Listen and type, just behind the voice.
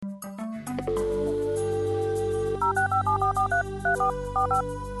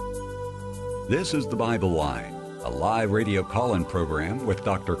This is the Bible Line, a live radio call-in program with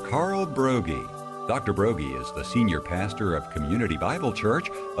Dr. Carl Broggi. Dr. Broggi is the senior pastor of Community Bible Church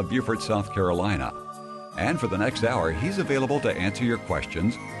of Beaufort, South Carolina. And for the next hour, he's available to answer your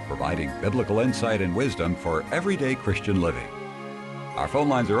questions, providing biblical insight and wisdom for everyday Christian living. Our phone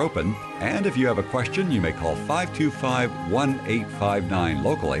lines are open, and if you have a question, you may call 525-1859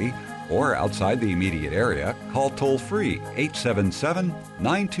 locally, or outside the immediate area, call toll-free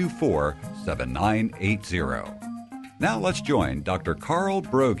 877-924-7980. Now let's join Dr. Carl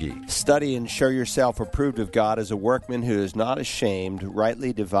Broggi. Study and show yourself approved of God as a workman who is not ashamed,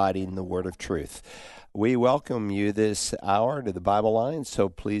 rightly dividing the word of truth. We welcome you this hour to the Bible Line. So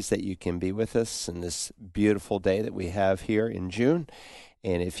pleased that you can be with us in this beautiful day that we have here in June.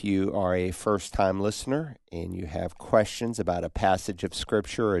 And if you are a first-time listener and you have questions about a passage of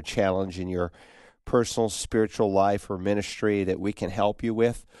Scripture or a challenge in your personal spiritual life or ministry that we can help you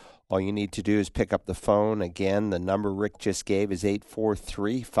with, all you need to do is pick up the phone. Again, the number Rick just gave is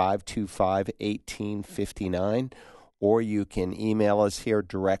 843-525-1859. Or you can email us here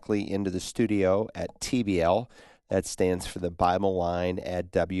directly into the studio at TBL. That stands for the Bible Line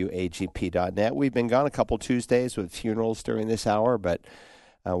at WAGP.net. We've been gone a couple Tuesdays with funerals during this hour, but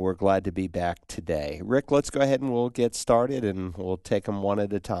we're glad to be back today. Rick, let's go ahead and we'll get started, and we'll take them one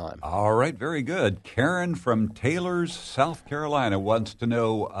at a time. All right, very good. Karen from Taylors, South Carolina, wants to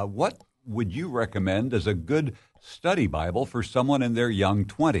know, what would you recommend as a good study Bible for someone in their young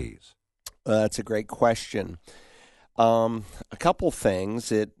 20s? That's a great question. A couple things.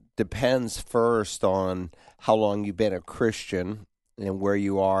 It depends first on how long you've been a Christian and where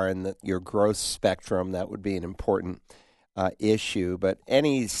you are in your growth spectrum. That would be an important issue. But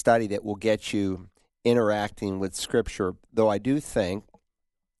any study that will get you interacting with Scripture, though I do think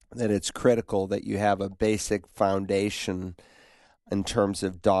that it's critical that you have a basic foundation in terms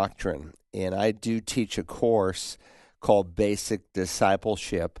of doctrine. And I do teach a course called Basic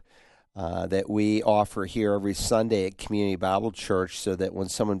Discipleship that we offer here every Sunday at Community Bible Church, so that when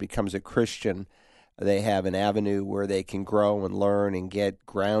someone becomes a Christian, they have an avenue where they can grow and learn and get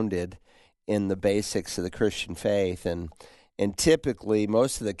grounded in the basics of the Christian faith. And typically,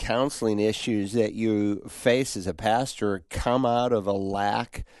 most of the counseling issues that you face as a pastor come out of a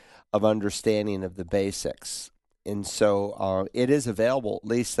lack of understanding of the basics. And so it is available. At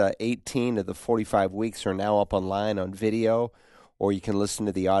least 18 of the 45 weeks are now up online on video, or you can listen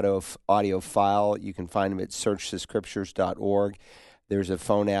to the audio file. You can find them at searchthescriptures.org. There's a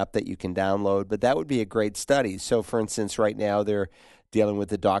phone app that you can download, but that would be a great study. So, for instance, right now they're dealing with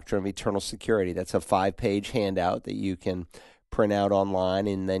the doctrine of eternal security. That's a 5-page handout that you can print out online,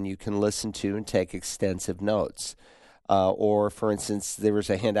 and then you can listen to and take extensive notes. Or, for instance, there was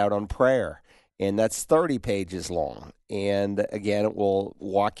a handout on prayer, and that's 30 pages long. And, again, it will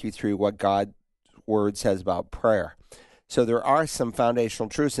walk you through what God's Word says about prayer. So there are some foundational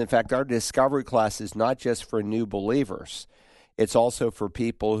truths. In fact, our discovery class is not just for new believers. It's also for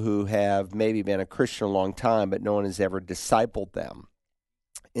people who have maybe been a Christian a long time, but no one has ever discipled them.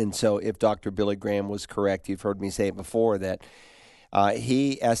 And so if Dr. Billy Graham was correct, you've heard me say it before, that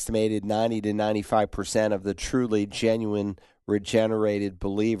he estimated 90 to 95% of the truly genuine regenerated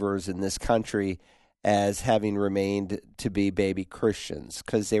believers in this country as having remained to be baby Christians,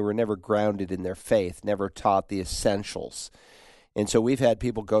 because they were never grounded in their faith, never taught the essentials. And so we've had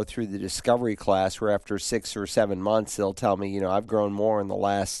people go through the discovery class where after 6 or 7 months, they'll tell me, I've grown more in the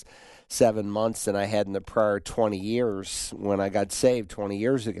last 7 months than I had in the prior 20 years when I got saved 20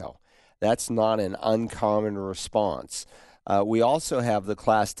 years ago. That's not an uncommon response. We also have the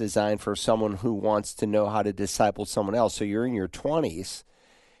class designed for someone who wants to know how to disciple someone else. So you're in your 20s,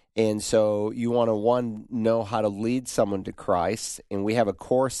 and so you want to, know how to lead someone to Christ, and we have a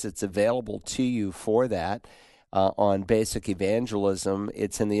course that's available to you for that on basic evangelism.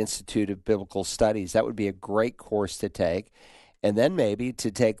 It's in the Institute of Biblical Studies. That would be a great course to take. And then maybe to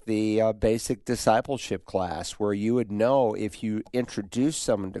take the basic discipleship class, where you would know, if you introduce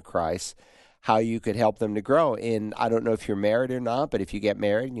someone to Christ, how you could help them to grow. And I don't know if you're married or not, but if you get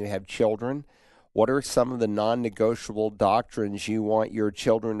married and you have children, what are some of the non-negotiable doctrines you want your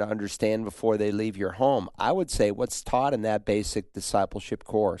children to understand before they leave your home? I would say what's taught in that basic discipleship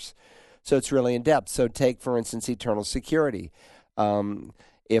course. So it's really in-depth. So take, for instance, eternal security.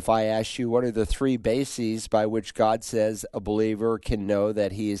 If I ask you, what are the 3 bases by which God says a believer can know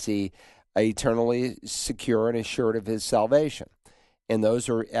that he is eternally secure and assured of his salvation? And those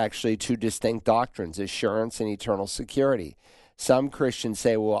are actually 2 distinct doctrines, assurance and eternal security. Some Christians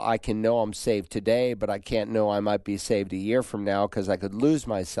say, well, I can know I'm saved today, but I can't know I might be saved a year from now because I could lose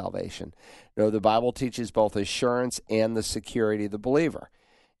my salvation. No, the Bible teaches both assurance and the security of the believer.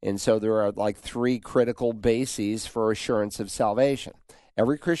 And so there are like three critical bases for assurance of salvation.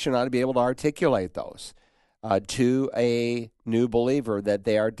 Every Christian ought to be able to articulate those to a new believer that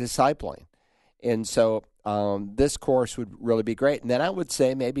they are discipling. And so this course would really be great. And then I would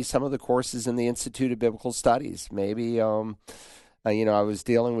say maybe some of the courses in the Institute of Biblical Studies. Maybe, I was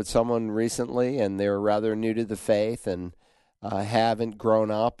dealing with someone recently, and they were rather new to the faith and haven't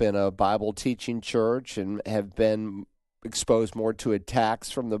grown up in a Bible teaching church and have been exposed more to attacks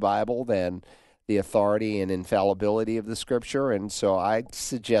from the Bible than the authority and infallibility of the Scripture. And so I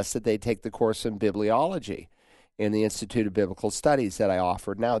suggest that they take the course in bibliology in the Institute of Biblical Studies that I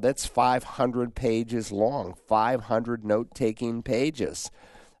offered. Now, that's 500 pages long, 500 note-taking pages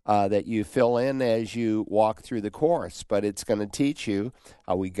that you fill in as you walk through the course. But it's going to teach you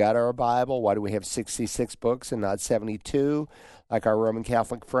how we got our Bible, why do we have 66 books and not 72, like our Roman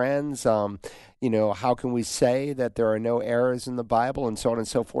Catholic friends. How can we say that there are no errors in the Bible, and so on and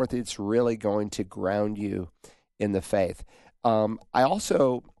so forth. It's really going to ground you in the faith. I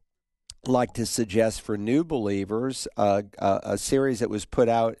also like to suggest for new believers a series that was put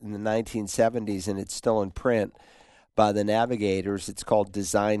out in the 1970s, and it's still in print, by the Navigators. It's called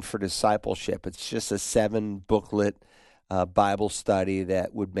Design for Discipleship. It's just a 7-booklet Bible study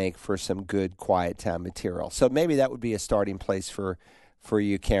that would make for some good quiet time material. So maybe that would be a starting place for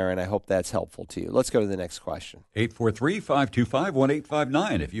you, Karen. I hope that's helpful to you. Let's go to the next question.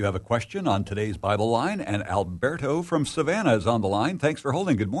 843-525-1859. If you have a question on today's Bible Line, and Alberto from Savannah is on the line. Thanks for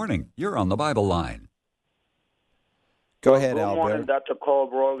holding. Good morning. You're on the Bible Line. Go ahead, Alberto. Good morning, Dr.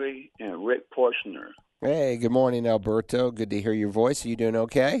 Carl Broggi and Rick Porshner. Hey, good morning, Alberto. Good to hear your voice. Are you doing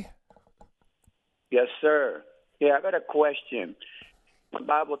okay? Yes, sir. Yeah, I got a question. The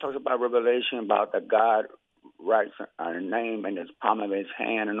Bible talks about Revelation, about that God writes a name in his palm of his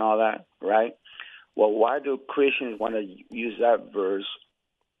hand and all that, right? Well, why do Christians want to use that verse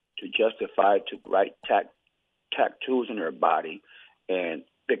to justify to write tattoos in their body? And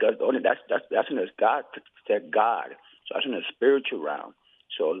because only that's in this God, said God. So that's in the spiritual realm.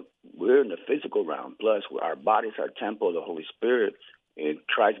 So we're in the physical realm. Plus, our bodies are temple of the Holy Spirit. In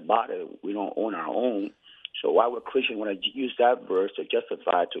Christ's body, we don't own our own. So why would Christians want to use that verse to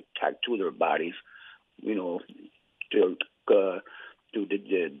justify to tattoo their bodies, to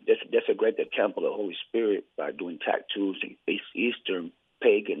desecrate the temple of the Holy Spirit by doing tattoos and Eastern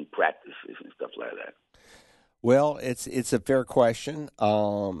pagan practices and stuff like that? Well, it's a fair question.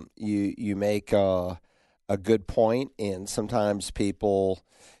 You make a good point, and sometimes people,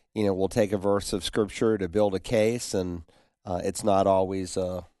 will take a verse of Scripture to build a case, and it's not always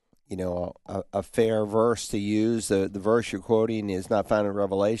a fair verse to use. The verse you're quoting is not found in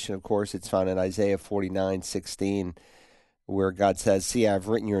Revelation, of course. It's found in Isaiah 49:16, where God says, "See, I've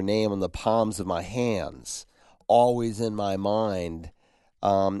written your name on the palms of my hands, always in my mind."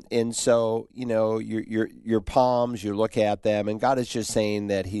 And so, your palms, you look at them, and God is just saying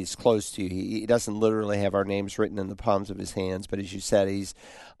that he's close to you. He doesn't literally have our names written in the palms of his hands, but as you said, he's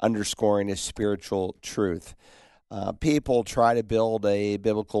underscoring his spiritual truth. People try to build a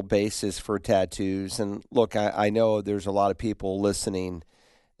biblical basis for tattoos. And look, I know there's a lot of people listening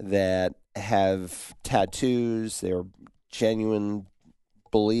that have tattoos. They're genuine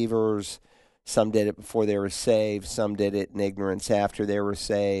believers. Some did it before they were saved. Some did it in ignorance after they were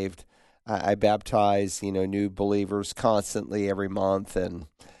saved. I baptize, new believers constantly every month. And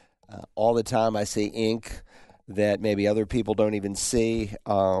all the time I see ink that maybe other people don't even see.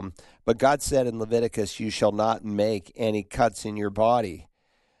 But God said in Leviticus, "You shall not make any cuts in your body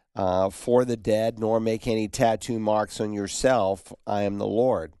for the dead, nor make any tattoo marks on yourself. I am the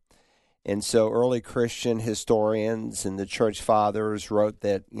Lord." And so early Christian historians and the church fathers wrote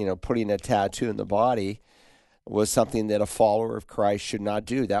that, putting a tattoo in the body was something that a follower of Christ should not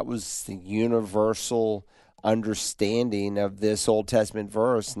do. That was the universal understanding of this Old Testament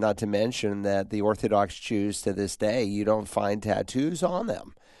verse, not to mention that the Orthodox Jews to this day, you don't find tattoos on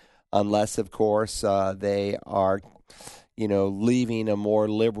them unless, of course, they are, leaving a more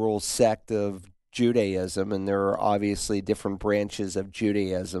liberal sect of Judaism, and there are obviously different branches of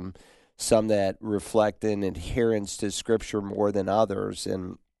Judaism, some that reflect an adherence to Scripture more than others,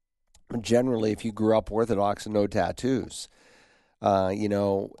 and generally, if you grew up Orthodox, no tattoos.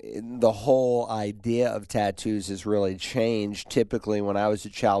 The whole idea of tattoos has really changed. Typically, when I was a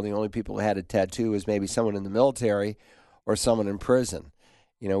child, the only people who had a tattoo was maybe someone in the military or someone in prison.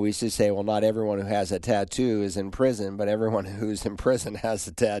 We used to say, well, not everyone who has a tattoo is in prison, but everyone who's in prison has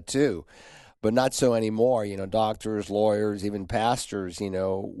a tattoo. but not so anymore. Doctors, lawyers, even pastors,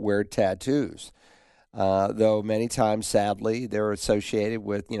 wear tattoos. Though many times, sadly, they're associated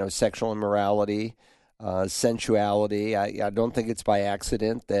with, sexual immorality, sensuality. I don't think it's by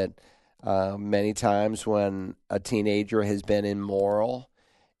accident that many times when a teenager has been immoral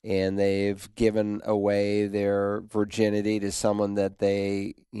and they've given away their virginity to someone that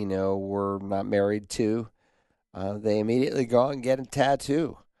they, were not married to, they immediately go out and get a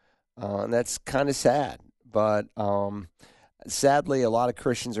tattoo. And that's kind of sad. But sadly, a lot of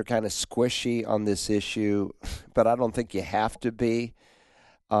Christians are kind of squishy on this issue, but I don't think you have to be,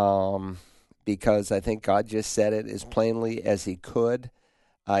 because I think God just said it as plainly as he could.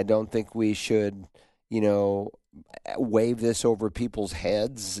 I don't think we should, wave this over people's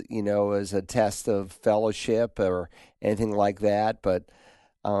heads, as a test of fellowship or anything like that. But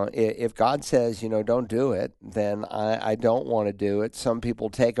if God says, don't do it, then I don't want to do it. Some people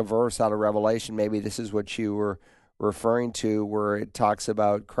take a verse out of Revelation. Maybe this is what you were referring to, where it talks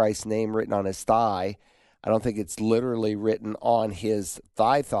about Christ's name written on his thigh. I don't think it's literally written on his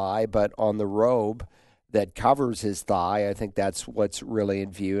thigh, but on the robe that covers his thigh. I think that's what's really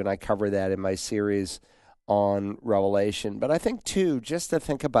in view, and I cover that in my series on Revelation. But I think, too, just to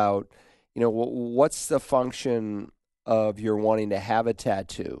think about, what's the function of your wanting to have a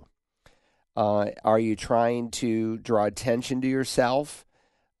tattoo? Are you trying to draw attention to yourself?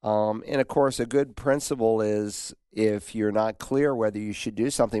 And, of course, a good principle is if you're not clear whether you should do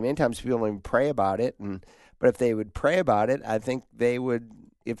something, many times people don't even pray about it. But if they would pray about it, I think they would,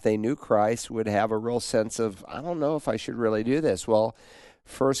 if they knew Christ, would have a real sense of, I don't know if I should really do this. Well,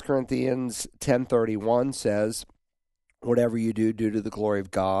 1 Corinthians 10:31 says, whatever you do, do to the glory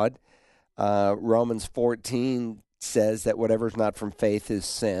of God. Romans 14 says that whatever is not from faith is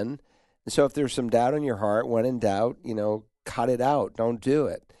sin. And so if there's some doubt in your heart, when in doubt, cut it out. Don't do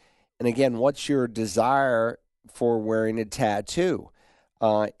it. And again, what's your desire for wearing a tattoo?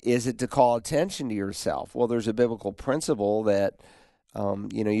 Is it to call attention to yourself? Well, there's a biblical principle that,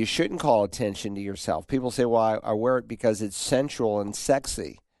 you shouldn't call attention to yourself. People say, well, I wear it because it's sensual and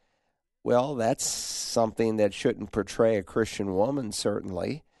sexy. Well, that's something that shouldn't portray a Christian woman,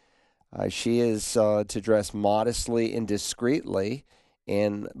 certainly. She is to dress modestly and discreetly,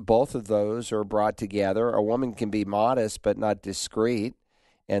 and both of those are brought together. A woman can be modest but not discreet,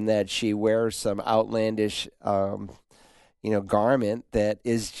 and that she wears some outlandish garment that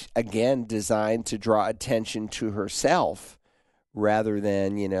is, again, designed to draw attention to herself rather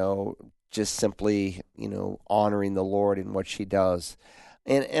than, just simply, honoring the Lord in what she does.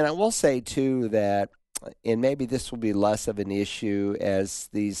 And I will say, too, that, and maybe this will be less of an issue as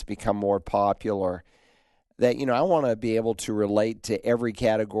these become more popular, that, I want to be able to relate to every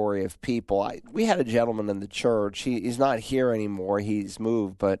category of people. We had a gentleman in the church. He's not here anymore. He's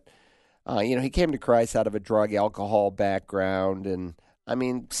moved, but he came to Christ out of a drug, alcohol background, and,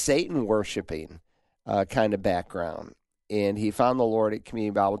 Satan worshiping kind of background. And he found the Lord at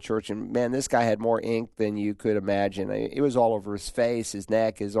Community Bible Church, and, man, this guy had more ink than you could imagine. It was all over his face, his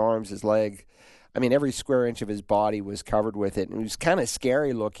neck, his arms, his leg. Every square inch of his body was covered with it. And it was kind of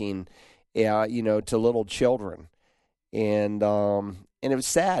scary looking, to little children. And it was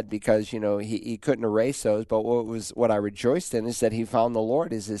sad because, he couldn't erase those. But what I rejoiced in is that he found the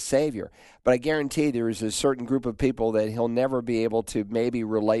Lord as his Savior. But I guarantee there is a certain group of people that he'll never be able to maybe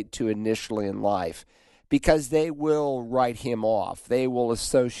relate to initially in life, because they will write him off. They will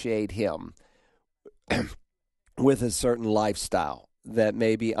associate him with a certain lifestyle that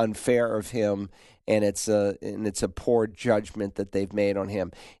may be unfair of him, and it's a poor judgment that they've made on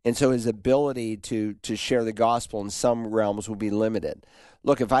him. And so his ability to share the gospel in some realms will be limited.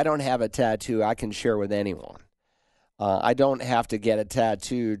 Look, if I don't have a tattoo, I can share with anyone. I don't have to get a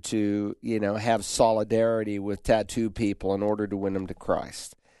tattoo to, have solidarity with tattoo people in order to win them to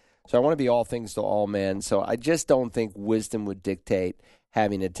Christ. So I want to be all things to all men. So I just don't think wisdom would dictate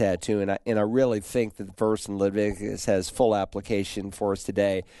having a tattoo. And I really think that the verse in Leviticus has full application for us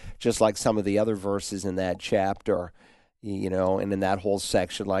today, just like some of the other verses in that chapter, and in that whole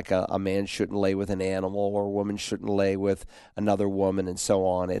section, like a man shouldn't lay with an animal or a woman shouldn't lay with another woman and so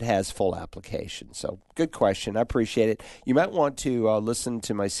on. It has full application. So good question. I appreciate it. You might want to listen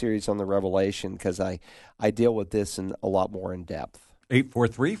to my series on the Revelation, because I deal with this in a lot more in depth.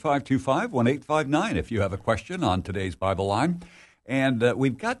 843-525-1859 if you have a question on today's Bible Line. And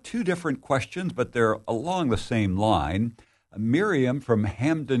we've got two different questions, but they're along the same line. Miriam from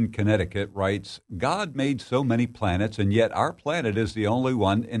Hamden, Connecticut writes, God made so many planets, and yet our planet is the only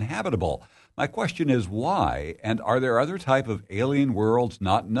one inhabitable. My question is why, and are there other type of alien worlds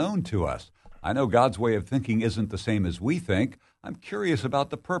not known to us? I know God's way of thinking isn't the same as we think. I'm curious about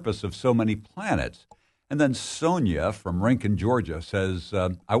the purpose of so many planets. And then Sonia from Rankin, Georgia says,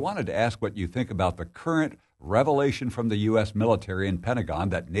 I wanted to ask what you think about the current revelation from the U.S. military and Pentagon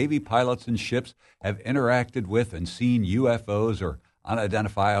that Navy pilots and ships have interacted with and seen UFOs or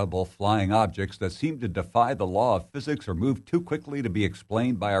unidentifiable flying objects that seem to defy the law of physics or move too quickly to be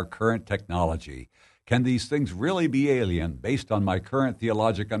explained by our current technology. Can these things really be alien? Based on my current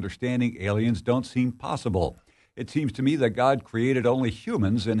theologic understanding, aliens don't seem possible. It seems to me that God created only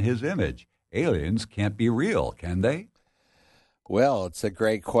humans in his image. Aliens can't be real, can they? Well, it's a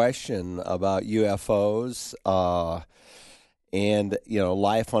great question about UFOs and,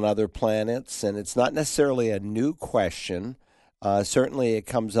 life on other planets. And it's not necessarily a new question. Certainly it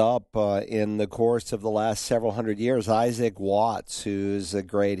comes up in the course of the last several hundred years. Isaac Watts, who's a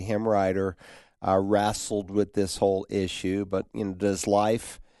great hymn writer, wrestled with this whole issue. But, does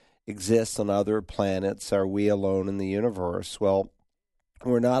life exist on other planets? Are we alone in the universe? Well,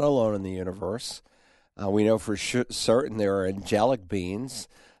 we're not alone in the universe. We know for certain there are angelic beings,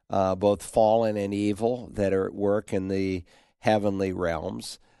 both fallen and evil, that are at work in the heavenly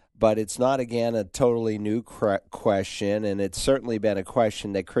realms. But it's not, again, a totally new question, and it's certainly been a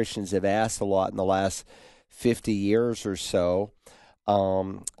question that Christians have asked a lot in the last 50 years or so.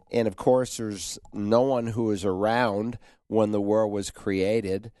 And, of course, there's no one who was around when the world was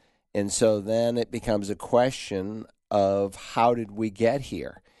created, and so then it becomes a question of how did we get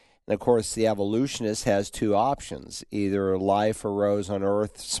here? And, of course, the evolutionist has two options. Either life arose on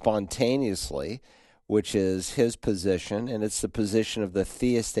Earth spontaneously, which is his position, and it's the position of the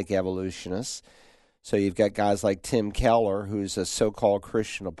theistic evolutionists. So you've got guys like Tim Keller, who's a so-called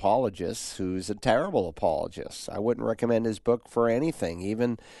Christian apologist, who's a terrible apologist. I wouldn't recommend his book for anything,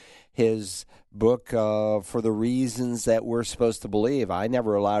 even his book For the Reasons That We're Supposed to Believe. I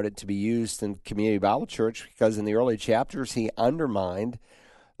never allowed it to be used in Community Bible Church because in the early chapters he undermined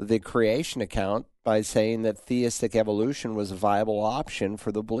the creation account by saying that theistic evolution was a viable option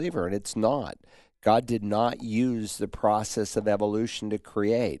for the believer, and it's not. God did not use the process of evolution to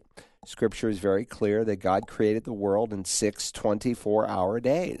create. Scripture is very clear that God created the world in 6 24-hour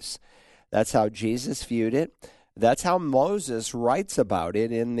days. That's how Jesus viewed it. That's how Moses writes about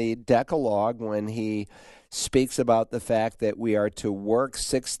it in the Decalogue when he speaks about the fact that we are to work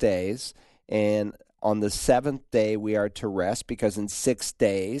 6 days, and on the seventh day we are to rest, because in 6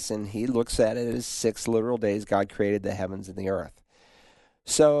 days, and he looks at it as 6 literal days, God created the heavens and the earth.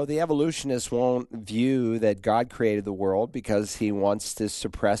 So the evolutionist won't view that God created the world because he wants to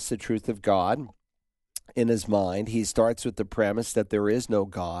suppress the truth of God in his mind. He starts with the premise that there is no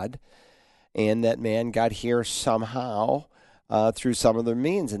God and that man got here somehow through some other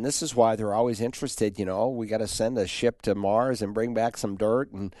means. And this is why they're always interested, we got to send a ship to Mars and bring back some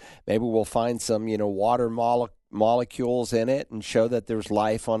dirt, and maybe we'll find some, water molecules in it and show that there's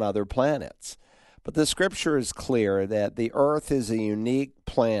life on other planets. But the Scripture is clear that the earth is a unique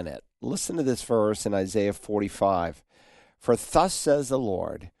planet. Listen to this verse in Isaiah 45. For thus says the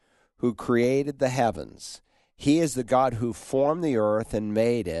Lord, who created the heavens. He is the God who formed the earth and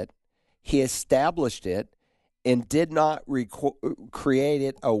made it. He established it and did not create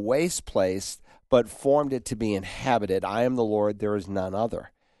it a waste place, but formed it to be inhabited. I am the Lord, there is none other.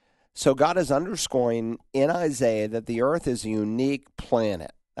 So God is underscoring in Isaiah that the earth is a unique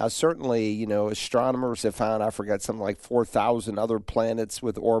planet. Now, certainly, astronomers have found, something like 4,000 other planets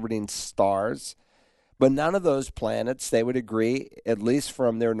with orbiting stars. But none of those planets, they would agree, at least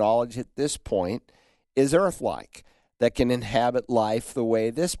from their knowledge at this point, is Earth-like, that can inhabit life the way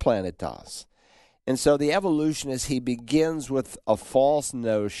this planet does. And so the evolutionist, he begins with a false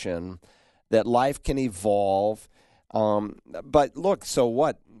notion that life can evolve. But look, so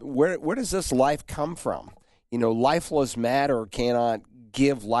what? Where does this life come from? Lifeless matter cannot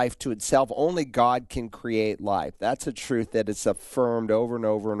give life to itself. Only God can create life. That's a truth that is affirmed over and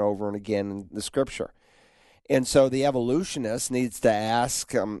over and over and again in the Scripture. And so the evolutionist needs to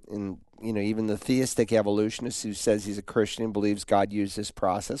ask, even the theistic evolutionist who says he's a Christian and believes God used this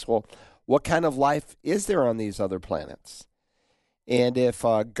process, well, what kind of life is there on these other planets? And if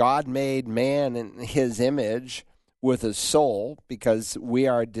God made man in his image with a soul, because we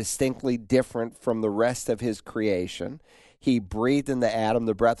are distinctly different from the rest of his creation, he breathed into Adam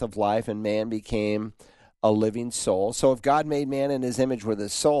the breath of life, and man became a living soul. So if God made man in his image with a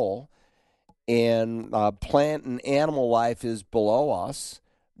soul, and plant and animal life is below us,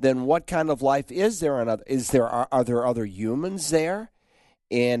 then what kind of life is there on other? Are there other humans there?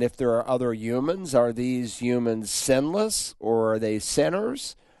 And if there are other humans, are these humans sinless or are they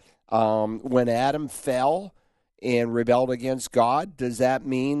sinners? When Adam fell and rebelled against God? Does that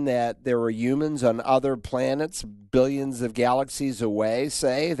mean that there were humans on other planets, billions of galaxies away,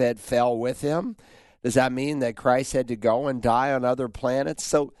 say, that fell with him? Does that mean that Christ had to go and die on other planets?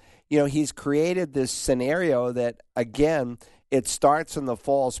 So, he's created this scenario that, again, it starts on the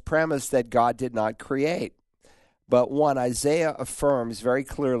false premise that God did not create. But one, Isaiah affirms very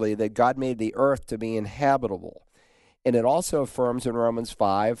clearly that God made the earth to be inhabitable. And it also affirms in Romans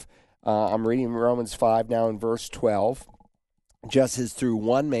 5, I'm reading Romans 5 now in verse 12, just as through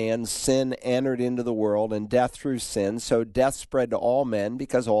one man sin entered into the world, and death through sin, so death spread to all men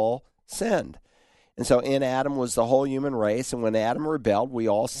because all sinned. And so in Adam was the whole human race, and when Adam rebelled, we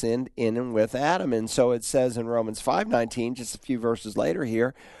all sinned in and with Adam. And so it says in Romans 5:19, just a few verses later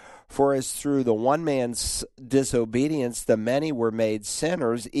here, for as through the one man's disobedience the many were made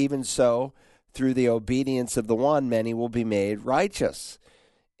sinners, even so through the obedience of the one many will be made righteous.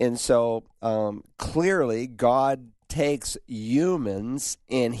 And so clearly God takes humans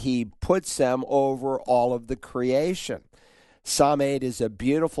and he puts them over all of the creation. Psalm 8 is a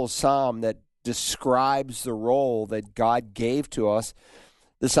beautiful psalm that describes the role that God gave to us.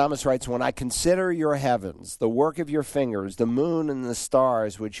 The psalmist writes, when I consider your heavens, the work of your fingers, the moon and the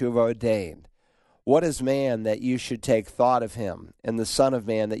stars which you have ordained, what is man that you should take thought of him, and the son of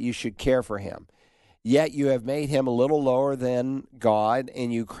man that you should care for him? Yet you have made him a little lower than God,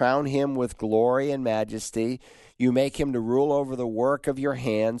 and you crown him with glory and majesty. You make him to rule over the work of your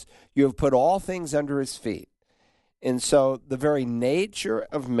hands. You have put all things under his feet. And so the very nature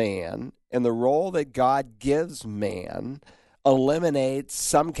of man and the role that God gives man eliminates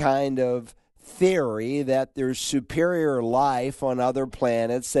some kind of theory that there's superior life on other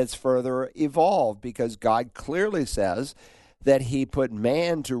planets that's further evolved, because God clearly says that he put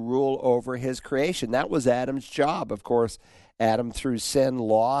man to rule over his creation. That was Adam's job. Of course, Adam, through sin,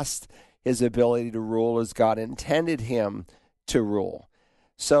 lost his ability to rule as God intended him to rule.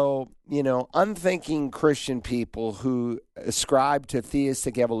 So, unthinking Christian people who ascribe to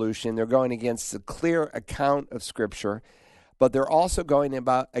theistic evolution, they're going against the clear account of Scripture, but they're also going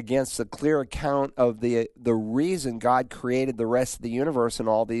against the clear account of the reason God created the rest of the universe and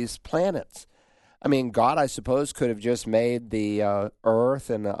all these planets. I mean, God, I suppose, could have just made the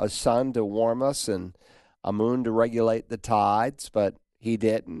earth and a sun to warm us and a moon to regulate the tides, but he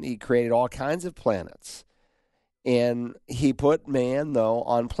didn't. He created all kinds of planets. And he put man, though,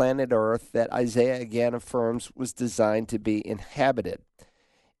 on planet Earth that Isaiah again affirms was designed to be inhabited.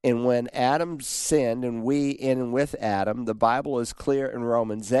 And when Adam sinned, and we in and with Adam, the Bible is clear in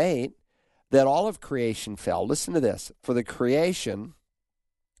Romans 8 that all of creation fell. Listen to this. For the creation,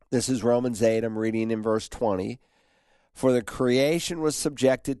 this is Romans 8, I'm reading in verse 20. For the creation was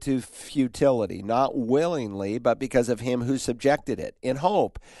subjected to futility, not willingly, but because of him who subjected it, in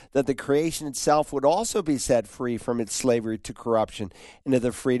hope that the creation itself would also be set free from its slavery to corruption into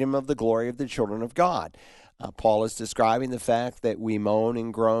the freedom of the glory of the children of God. Paul is describing the fact that we moan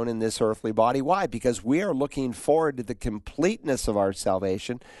and groan in this earthly body. Why? Because we are looking forward to the completeness of our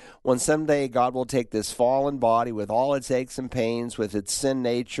salvation, when someday God will take this fallen body with all its aches and pains, with its sin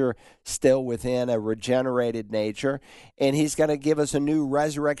nature still within a regenerated nature, and he's going to give us a new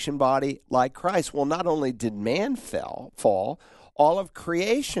resurrection body like Christ. Well, not only did man fall, all of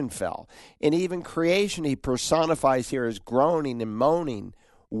creation fell. And even creation he personifies here as groaning and moaning,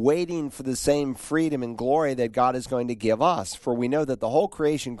 waiting for the same freedom and glory that God is going to give us. For we know that the whole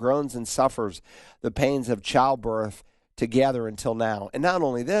creation groans and suffers the pains of childbirth together until now. And not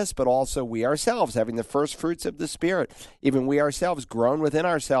only this, but also we ourselves, having the first fruits of the Spirit, even we ourselves groan within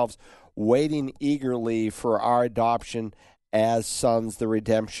ourselves, waiting eagerly for our adoption as sons, the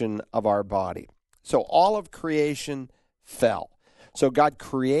redemption of our body. So all of creation fell. So God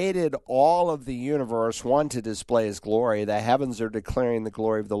created all of the universe, one, to display his glory. The heavens are declaring the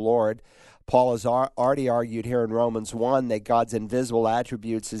glory of the Lord. Paul has already argued here in Romans 1 that God's invisible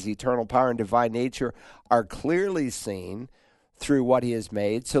attributes, his eternal power and divine nature, are clearly seen through what he has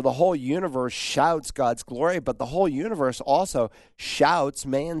made. So the whole universe shouts God's glory, but the whole universe also shouts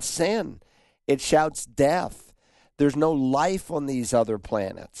man's sin. It shouts death. There's no life on these other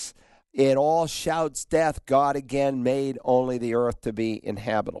planets. It all shouts death. God again made only the earth to be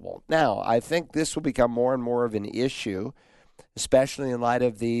inhabitable. Now, I think this will become more and more of an issue, especially in light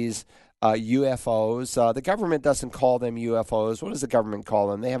of these UFOs. The government doesn't call them UFOs. What does the government call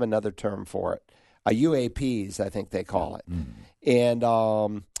them? They have another term for it. UAPs, I think they call it. And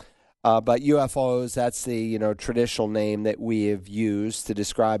but UFOs, that's the traditional name that we have used to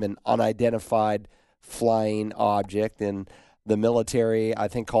describe an unidentified flying object. And the military, I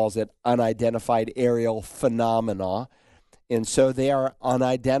think, calls it unidentified aerial phenomena. And so they are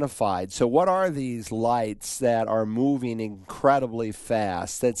unidentified. So what are these lights that are moving incredibly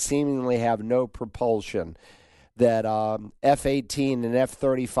fast, that seemingly have no propulsion, that F-18 and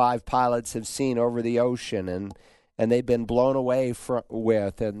F-35 pilots have seen over the ocean and they've been blown away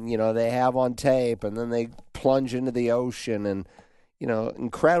with, and, they have on tape, and then they plunge into the ocean, and,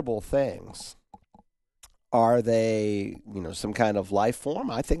 incredible things. Are they, some kind of life form?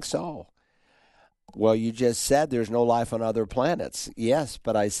 I think so. Well, you just said there's no life on other planets. Yes,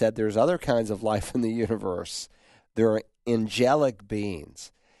 but I said there's other kinds of life in the universe. There are angelic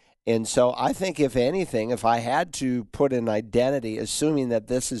beings. And so I think, if anything, if I had to put an identity, assuming that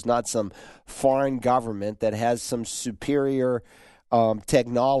this is not some foreign government that has some superior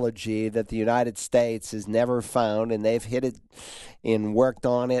technology that the United States has never found, and they've hit it and worked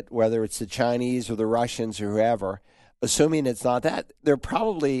on it, whether it's the Chinese or the Russians or whoever, assuming it's not that, they're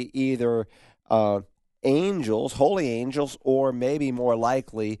probably either angels, holy angels, or maybe more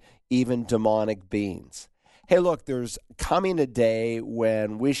likely even demonic beings. Hey, look, there's coming a day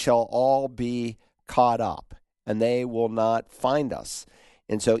when we shall all be caught up, and they will not find us.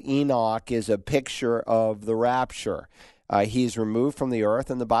 And so Enoch is a picture of the rapture. He's removed from the earth,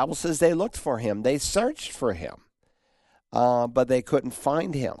 and the Bible says they looked for him. They searched for him, but they couldn't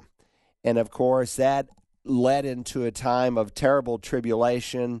find him. And, of course, that led into a time of terrible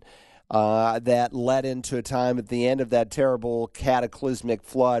tribulation, that led into a time at the end of that terrible cataclysmic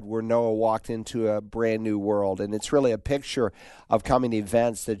flood where Noah walked into a brand new world. And it's really a picture of coming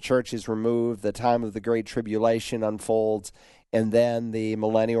events. The church is removed, the time of the Great Tribulation unfolds, and then the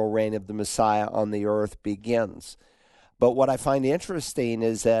millennial reign of the Messiah on the earth begins. But what I find interesting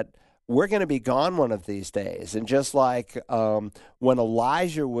is that we're going to be gone one of these days. And just like when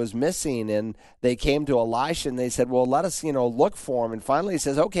Elijah was missing and they came to Elisha and they said, well, let us, look for him. And finally he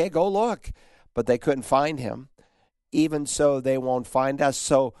says, okay, go look. But they couldn't find him. Even so, they won't find us.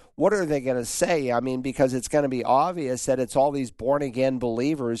 So what are they going to say? I mean, because it's going to be obvious that it's all these born-again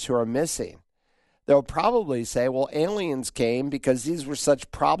believers who are missing. They'll probably say, well, aliens came because these were such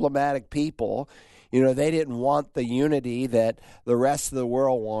problematic people. They didn't want the unity that the rest of the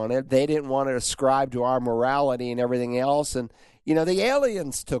world wanted. They didn't want to ascribe to our morality and everything else. And, the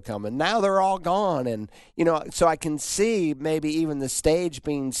aliens took them, and now they're all gone. And, so I can see maybe even the stage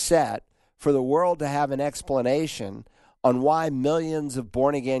being set for the world to have an explanation on why millions of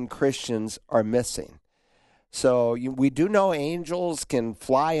born-again Christians are missing. So we do know angels can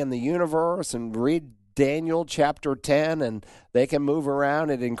fly in the universe, and read Daniel chapter 10, and they can move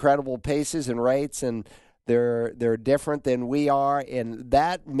around at incredible paces and rates, and they're different than we are, and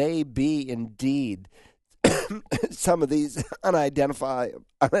that may be indeed some of these unidentifiable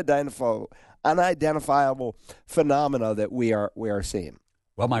phenomena that we are seeing.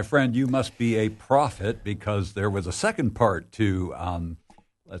 Well, my friend, you must be a prophet, because there was a second part to,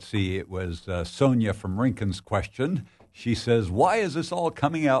 it was Sonia from Rincon's question. She says, why is this all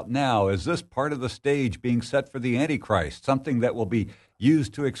coming out now? Is this part of the stage being set for the Antichrist, something that will be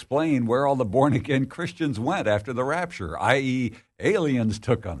used to explain where all the born-again Christians went after the rapture, i.e. aliens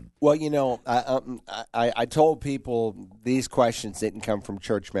took them? Well, I told people these questions didn't come from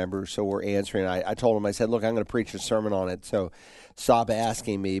church members, so we're answering. I told them, I said, look, I'm going to preach a sermon on it, so stop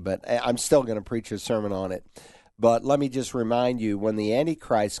asking me, but I'm still going to preach a sermon on it. But let me just remind you, when the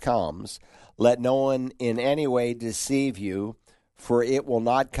Antichrist comes, let no one in any way deceive you, for it will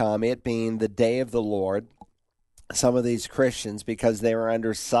not come, it being the day of the Lord. Some of these Christians, because they were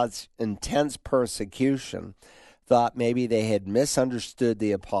under such intense persecution, thought maybe they had misunderstood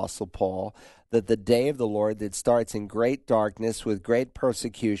the Apostle Paul, that the day of the Lord that starts in great darkness with great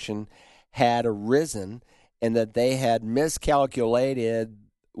persecution had arisen, and that they had miscalculated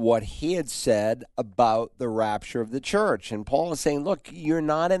what he had said about the rapture of the church. And Paul is saying, look, you're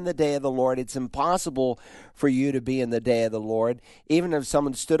not in the day of the Lord. It's impossible for you to be in the day of the Lord. Even if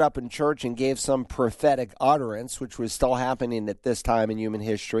someone stood up in church and gave some prophetic utterance, which was still happening at this time in human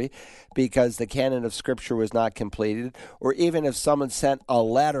history because the canon of Scripture was not completed, or even if someone sent a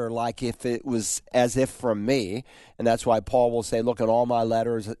letter, like if it was as if from me, and that's why Paul will say, look, in all my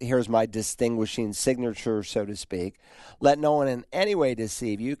letters, here's my distinguishing signature, so to speak. Let no one in any way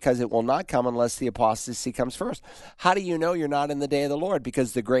deceive you, because it will not come unless the apostasy comes first. How do you know you're not in the day of the Lord?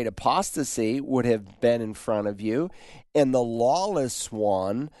 Because the great apostasy would have been in front of you, and the lawless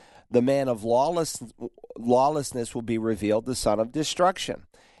one, the man of lawlessness will be revealed, the son of destruction.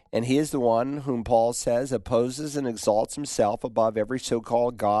 And he is the one whom Paul says opposes and exalts himself above every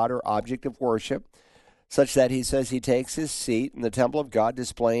so-called God or object of worship, such that he says he takes his seat in the temple of God,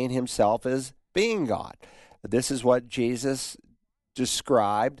 displaying himself as being God. This is what Jesus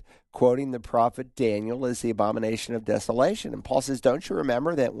described quoting the prophet Daniel as the abomination of desolation. And Paul says, don't you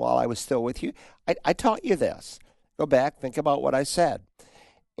remember that while I was still with you, I taught you this? Go back, think about what I said.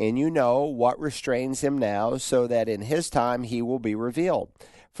 And you know what restrains him now, so that in his time he will be revealed.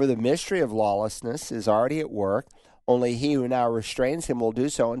 For the mystery of lawlessness is already at work, only he who now restrains him will do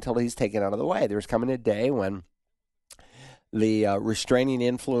so until he's taken out of the way. There's coming a day when the restraining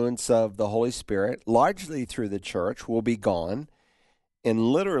influence of the Holy Spirit, largely through the church, will be gone, and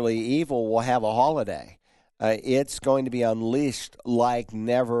literally evil will have a holiday. It's going to be unleashed like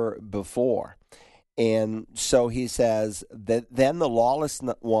never before. And so he says that then the lawless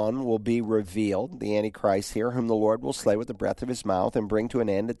one will be revealed, the Antichrist here, whom the Lord will slay with the breath of his mouth and bring to an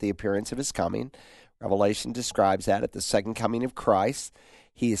end at the appearance of his coming. Revelation describes that at the second coming of Christ.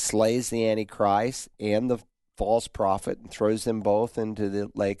 He slays the Antichrist and the false prophet and throws them both into the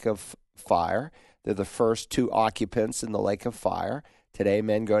lake of fire. They're the first two occupants in the lake of fire. Today,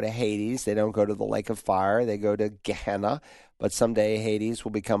 men go to Hades. They don't go to the lake of fire. They go to Gehenna. But someday, Hades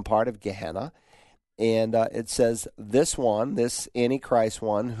will become part of Gehenna. And it says, this one, this Antichrist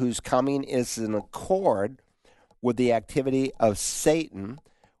one, whose coming is in accord with the activity of Satan,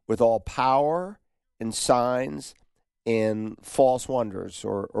 with all power and signs and false wonders,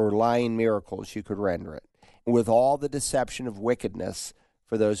 or lying miracles, you could render it, with all the deception of wickedness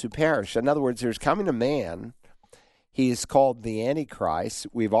for those who perish. In other words, there's coming a man. He is called the Antichrist.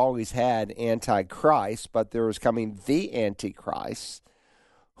 We've always had Antichrist, but there is coming the Antichrist,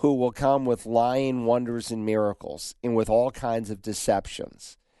 who will come with lying wonders and miracles and with all kinds of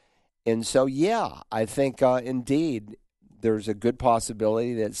deceptions. And so, yeah, I think indeed there's a good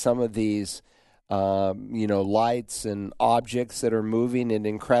possibility that some of these lights and objects that are moving at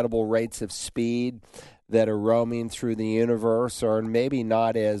incredible rates of speed, that are roaming through the universe, are maybe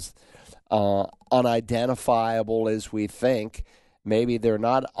not as unidentifiable as we think. Maybe they're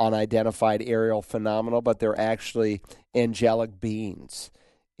not unidentified aerial phenomena, but they're actually angelic beings.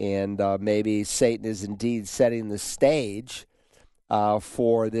 And maybe Satan is indeed setting the stage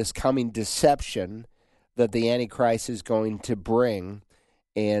for this coming deception that the Antichrist is going to bring.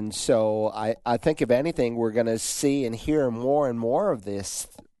 And so I think, if anything, we're going to see and hear more and more of this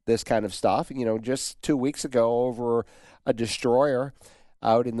kind of stuff. Just 2 weeks ago, over a destroyer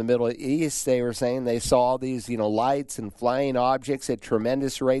out in the Middle East, they were saying they saw these, lights and flying objects at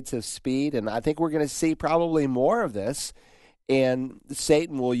tremendous rates of speed. And I think we're going to see probably more of this. And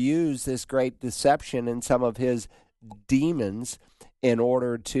Satan will use this great deception and some of his demons in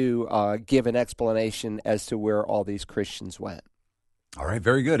order to give an explanation as to where all these Christians went. All right,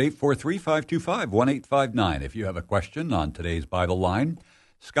 very good. 843-525-1859. If you have a question on today's Bible line,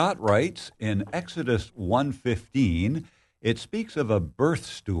 Scott writes, in Exodus 1:15, it speaks of a birth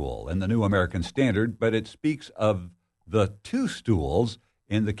stool in the New American Standard, but it speaks of the two stools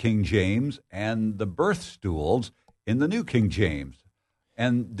in the King James and the birth stools in the New King James.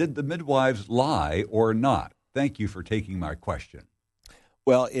 And did the midwives lie or not? Thank you for taking my question.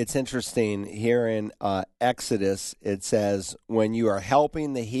 Well, it's interesting. Here in Exodus, it says, when you are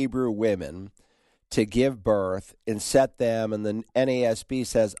helping the Hebrew women to give birth and set them, and the NASB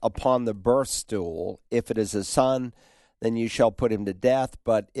says, upon the birth stool, if it is a son, then you shall put him to death,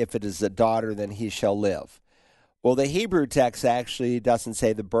 but if it is a daughter, then he shall live. Well, the Hebrew text actually doesn't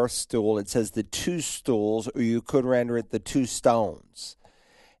say the birth stool. It says the two stools, or you could render it the two stones.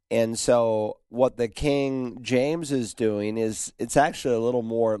 And so what the King James is doing is, it's actually a little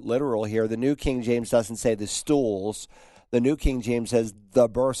more literal here. The New King James doesn't say the stools. The New King James says the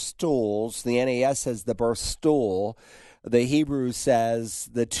birth stools. The NAS says the birth stool. The Hebrew says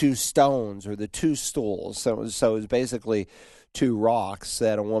the two stones, or the two stools. So it's basically two rocks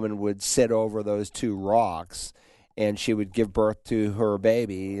that a woman would sit over, those two rocks, and she would give birth to her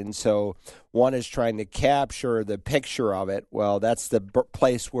baby. And so one is trying to capture the picture of it. Well, that's the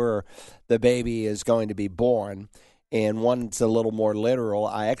place where the baby is going to be born. And one's a little more literal.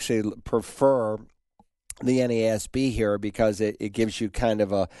 I actually prefer the NASB here because it gives you kind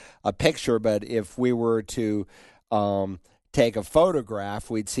of a picture. But if we were to take a photograph,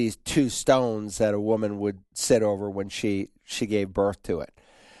 we'd see two stones that a woman would sit over when she gave birth to it.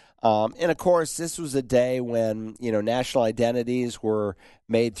 And, of course, this was a day when, national identities were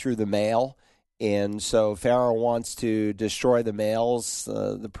made through the mail. And so Pharaoh wants to destroy the males,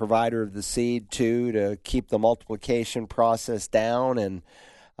 the provider of the seed, too, to keep the multiplication process down. And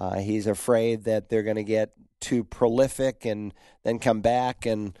he's afraid that they're going to get too prolific and then come back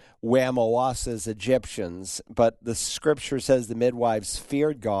and whammo us as Egyptians. But the scripture says the midwives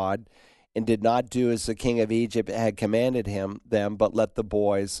feared God and did not do as the king of Egypt had commanded them, but let the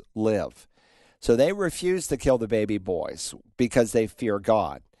boys live. So they refused to kill the baby boys because they fear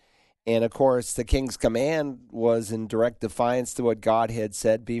God. And, of course, the king's command was in direct defiance to what God had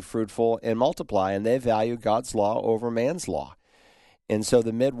said, be fruitful and multiply. And they value God's law over man's law. And so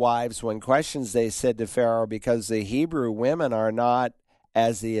the midwives, when questioned, they said to Pharaoh, because the Hebrew women are not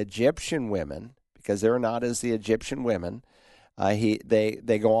as the Egyptian women, because they're not as the Egyptian women,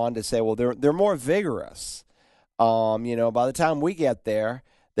 they go on to say, well, they're more vigorous. By the time we get there,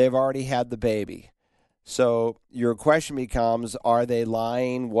 they've already had the baby. So your question becomes, are they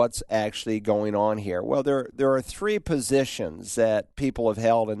lying? What's actually going on here? Well, there are three positions that people have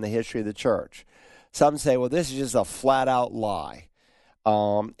held in the history of the church. Some say, well, this is just a flat-out lie.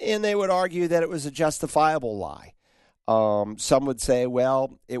 And they would argue that it was a justifiable lie. Some would say,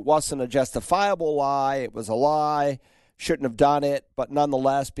 well, it wasn't a justifiable lie. It was a lie. Shouldn't have done it. But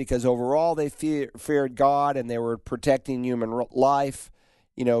nonetheless, because overall they feared God and they were protecting human life,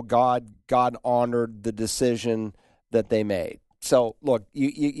 God honored the decision that they made. So, look,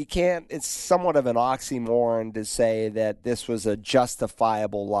 you can't, it's somewhat of an oxymoron to say that this was a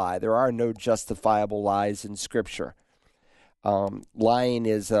justifiable lie. There are no justifiable lies in Scripture. Lying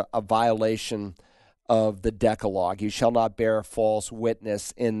is a violation of the Decalogue. You shall not bear false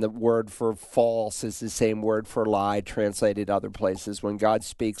witness. And the word for false is the same word for lie translated other places. When God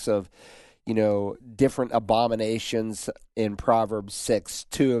speaks of different abominations in Proverbs 6,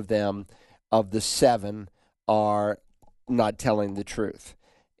 2 of them of the 7 are not telling the truth.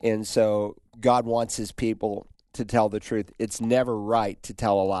 And so God wants his people to tell the truth. It's never right to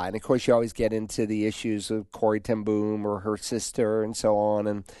tell a lie. And, of course, you always get into the issues of Corrie ten Boom or her sister and so on,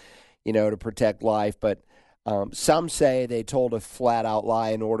 and, to protect life. But some say they told a flat-out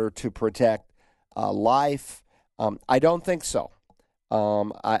lie in order to protect life. I don't think so.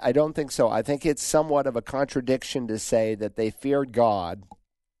 I don't think so. I think it's somewhat of a contradiction to say that they feared God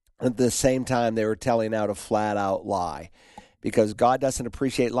at the same time they were telling out a flat-out lie, because God doesn't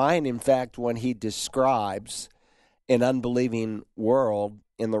appreciate lying. In fact, when he describes an unbelieving world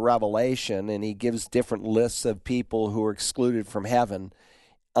in the Revelation, and he gives different lists of people who are excluded from heaven,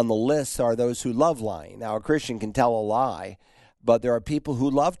 on the lists are those who love lying. Now, a Christian can tell a lie, but there are people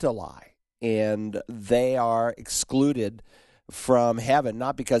who love to lie, and they are excluded from heaven,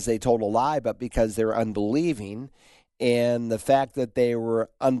 not because they told a lie, but because they're unbelieving. And the fact that they were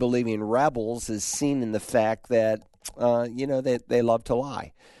unbelieving rebels is seen in the fact that, they love to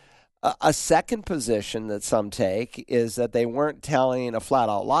lie. A second position that some take is that they weren't telling a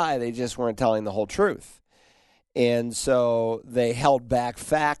flat-out lie, they just weren't telling the whole truth. And so they held back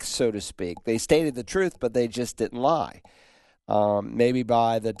facts, so to speak. They stated the truth, but they just didn't lie. Maybe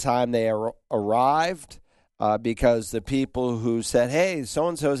by the time they arrived, because the people who said, hey,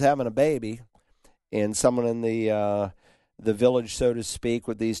 so-and-so's having a baby, and someone in the village, so to speak,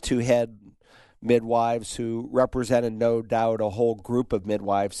 with these two head midwives who represented no doubt a whole group of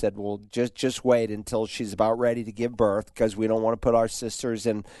midwives, said, well, just wait until she's about ready to give birth, because we don't want to put our sisters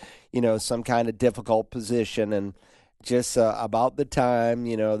in, some kind of difficult position. And just about the time,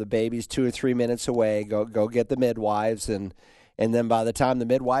 the baby's 2 or 3 minutes away, go get the midwives. And then by the time the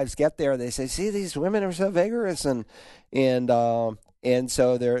midwives get there, they say, see, these women are so vigorous. And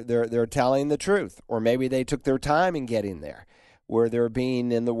so they're telling the truth. Or maybe they took their time in getting there, where they're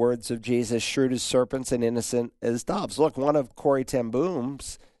being, in the words of Jesus, shrewd as serpents and innocent as doves. Look, one of Corrie ten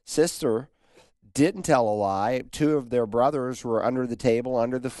Boom's sister didn't tell a lie. 2 of their brothers were under the table,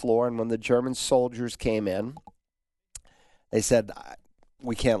 under the floor, and when the German soldiers came in, they said,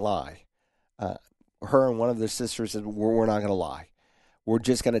 we can't lie. Her and one of their sisters said, we're not going to lie. We're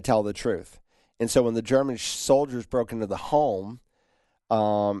just going to tell the truth. And so when the German soldiers broke into the home,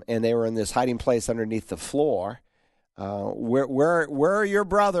 and they were in this hiding place underneath the floor, where are your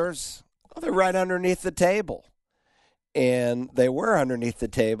brothers? Oh, they're right underneath the table. And they were underneath the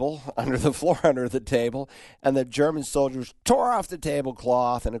table, under the floor under the table, and the German soldiers tore off the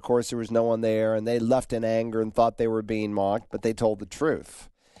tablecloth, and of course there was no one there, and they left in anger and thought they were being mocked, but they told the truth.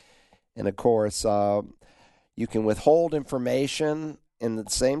 And of course, you can withhold information, and at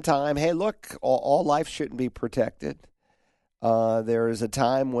the same time, hey, look, all life shouldn't be protected. There is a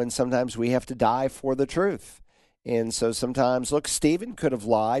time when sometimes we have to die for the truth. And so sometimes, look, Stephen could have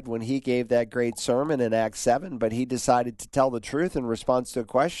lied when he gave that great sermon in Acts 7, but he decided to tell the truth in response to a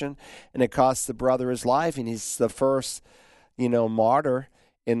question, and it cost the brother his life, and he's the first, martyr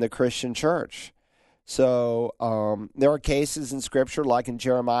in the Christian church. So there are cases in Scripture, like in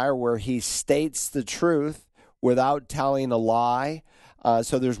Jeremiah, where he states the truth without telling a lie.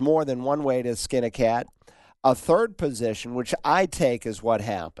 So there's more than one way to skin a cat. A third position, which I take as what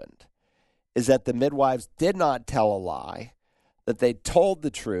happened, is that the midwives did not tell a lie. that they told the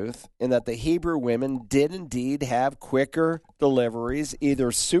truth and that the Hebrew women did indeed have quicker deliveries,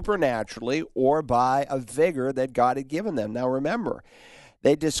 either supernaturally or by a vigor that God had given them. Now remember,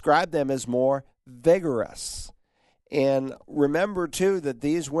 they described them as more vigorous. And remember, too, that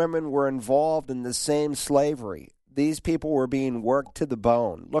these women were involved in the same slavery. These people were being worked to the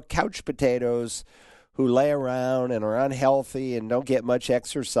bone. Look, couch potatoes who lay around and are unhealthy and don't get much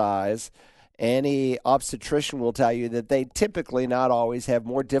exercise, any obstetrician will tell you that they typically not always have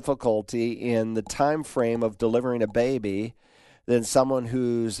more difficulty in the time frame of delivering a baby than someone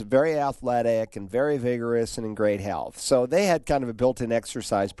who's very athletic and very vigorous and in great health. So they had kind of a built-in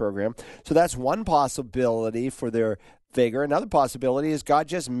exercise program. So that's one possibility for their vigor. Another possibility is God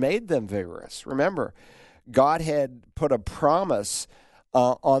just made them vigorous. Remember, God had put a promise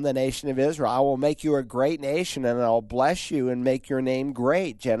on the nation of Israel. I will make you a great nation, and I'll bless you and make your name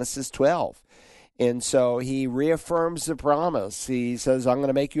great, Genesis 12. And so he reaffirms the promise. He says, I'm going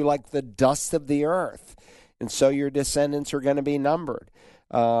to make you like the dust of the earth, and so your descendants are going to be numbered.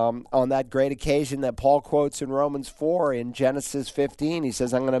 On that great occasion that Paul quotes in Romans 4, in Genesis 15, he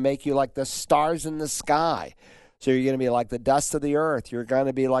says, I'm going to make you like the stars in the sky. So you're going to be like the dust of the earth. You're going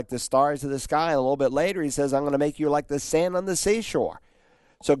to be like the stars of the sky. And a little bit later, he says, I'm going to make you like the sand on the seashore.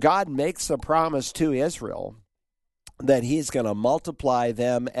 So God makes a promise to Israel that he's going to multiply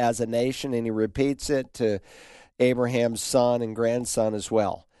them as a nation, and he repeats it to Abraham's son and grandson as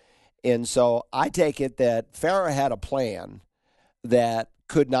well. And so I take it that Pharaoh had a plan that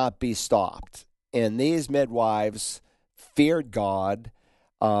could not be stopped. And these midwives feared God.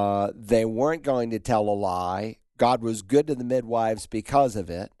 They weren't going to tell a lie. God was good to the midwives because of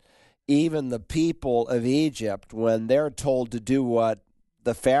it. Even the people of Egypt, when they're told to do what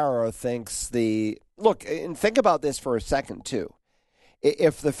the Pharaoh thinks look, and think about this for a second, too.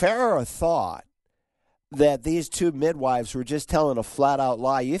 If the Pharaoh thought that these two midwives were just telling a flat-out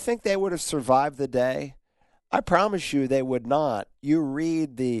lie, you think they would have survived the day? I promise you they would not. You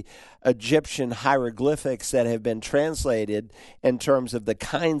read the Egyptian hieroglyphics that have been translated in terms of the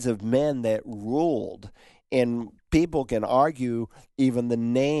kinds of men that ruled, and people can argue even the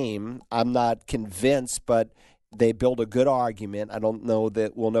name. I'm not convinced, but they build a good argument. I don't know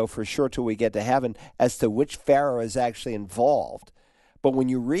that we'll know for sure till we get to heaven as to which Pharaoh is actually involved. But when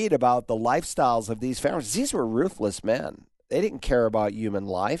you read about the lifestyles of these pharaohs, these were ruthless men. They didn't care about human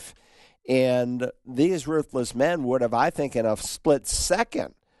life. And these ruthless men would have, I think, in a split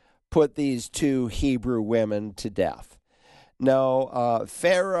second, put these two Hebrew women to death. No,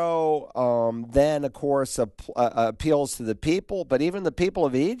 Pharaoh then, of course, appeals to the people, but even the people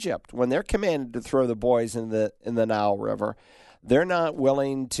of Egypt, when they're commanded to throw the boys in the Nile River, they're not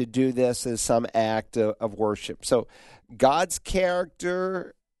willing to do this as some act of worship. So God's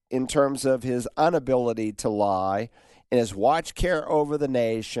character in terms of his inability to lie and his watch care over the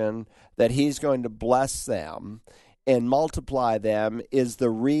nation, that he's going to bless them and multiply them, is the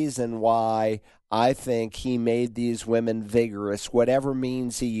reason why I think he made these women vigorous, whatever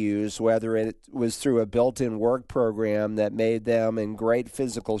means he used, whether it was through a built-in work program that made them in great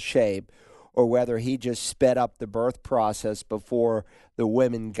physical shape, or whether he just sped up the birth process before the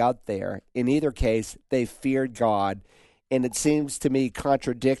women got there. In either case, they feared God, and it seems to me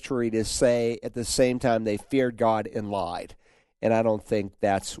contradictory to say at the same time they feared God and lied, and I don't think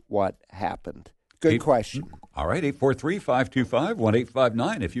that's what happened. Good question. All right,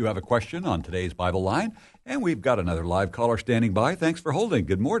 843-525-1859 if you have a question on today's Bible Line. And we've got another live caller standing by. Thanks for holding.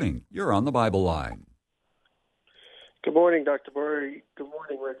 Good morning. You're on the Bible Line. Good morning, Dr. Burry. Good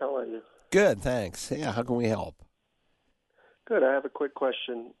morning, Rick. How are you? Good, thanks. Yeah, how can we help? Good. I have a quick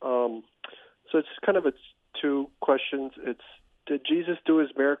question. So it's kind of two questions. Did Jesus do his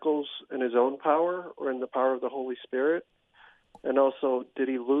miracles in his own power or in the power of the Holy Spirit? And also, did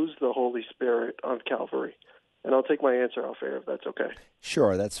he lose the Holy Spirit on Calvary? And I'll take my answer off air if that's okay.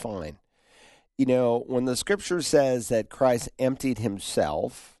 Sure, that's fine. You know, when the Scripture says that Christ emptied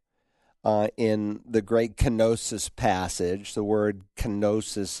himself in the great kenosis passage, the word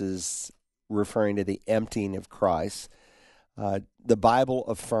kenosis is referring to the emptying of Christ. The Bible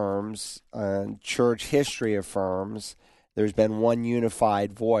affirms, church history affirms, there's been one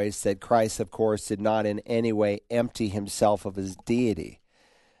unified voice that Christ, of course, did not in any way empty himself of his deity.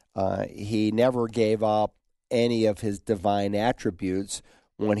 He never gave up any of his divine attributes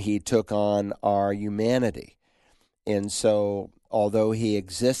when he took on our humanity. And so, although he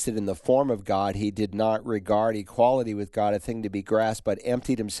existed in the form of God, he did not regard equality with God a thing to be grasped, but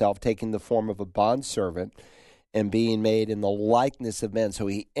emptied himself, taking the form of a bondservant and being made in the likeness of men. So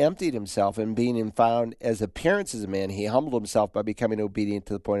he emptied himself, and being found as appearance as a man, he humbled himself by becoming obedient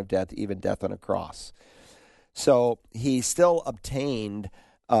to the point of death, even death on a cross. So he still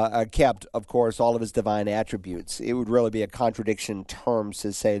kept, of course, all of his divine attributes. It would really be a contradiction in terms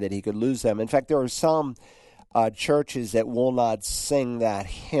to say that he could lose them. In fact, there are some churches that will not sing that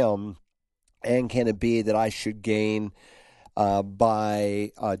hymn, "And Can It Be That I Should Gain,"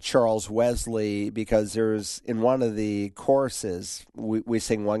 by Charles Wesley, because there's, in one of the choruses, we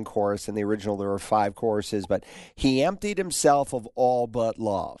sing one chorus. In the original there were 5 choruses, but "He emptied himself of all but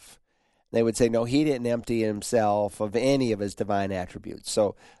love." They would say, no, he didn't empty himself of any of his divine attributes.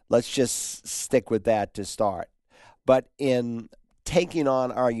 So let's just stick with that to start. But in taking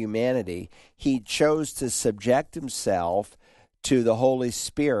on our humanity, he chose to subject himself to the Holy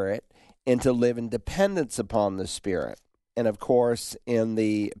Spirit and to live in dependence upon the Spirit. And of course, in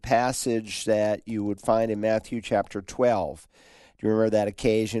the passage that you would find in Matthew chapter 12, do you remember that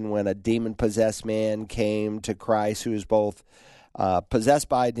occasion when a demon-possessed man came to Christ, who was both possessed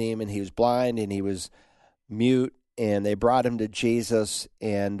by a demon, he was blind, and he was mute, and they brought him to Jesus,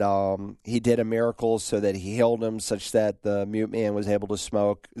 and he did a miracle so that he healed him, such that the mute man was able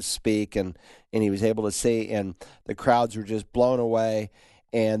to speak, and he was able to see, and the crowds were just blown away,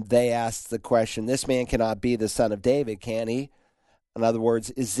 and they asked the question, this man cannot be the son of David, can he? In other words,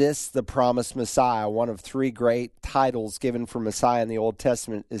 is this the promised Messiah? One of 3 great titles given for Messiah in the Old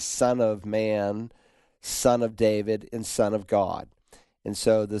Testament is Son of Man, Son of David, and Son of God. And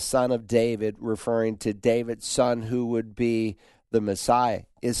so the Son of David, referring to David's son who would be the Messiah.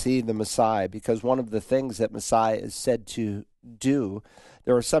 Is he the Messiah? Because one of the things that Messiah is said to do,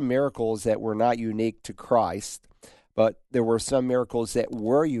 there are some miracles that were not unique to Christ, but there were some miracles that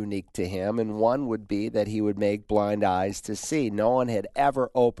were unique to him, and one would be that he would make blind eyes to see. No one had ever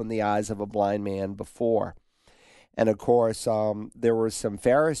opened the eyes of a blind man before. And, of course, there were some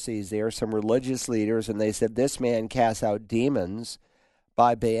Pharisees there, some religious leaders, and they said, this man casts out demons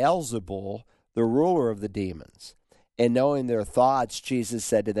by Beelzebul, the ruler of the demons. And knowing their thoughts, Jesus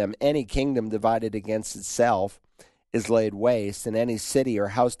said to them, any kingdom divided against itself is laid waste, and any city or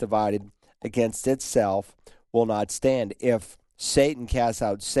house divided against itself will not stand. If Satan casts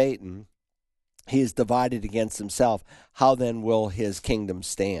out Satan, he is divided against himself. How then will his kingdom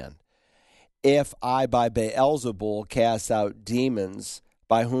stand? If I by Beelzebul cast out demons,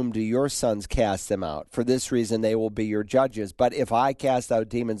 by whom do your sons cast them out? For this reason they will be your judges. But if I cast out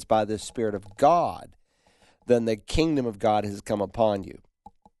demons by the Spirit of God, then the kingdom of God has come upon you.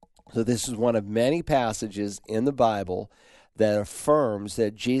 So this is one of many passages in the Bible that affirms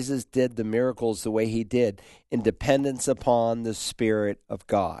that Jesus did the miracles the way he did in dependence upon the Spirit of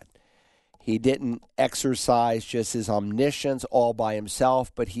God. He didn't exercise just his omniscience all by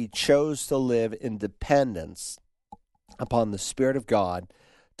himself, but he chose to live in dependence upon the Spirit of God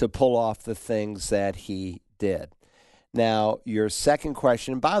to pull off the things that he did. Now, your second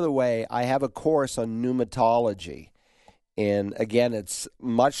question, by the way, I have a course on pneumatology. And again, it's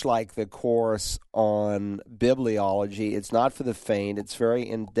much like the course on bibliology. It's not for the faint. It's very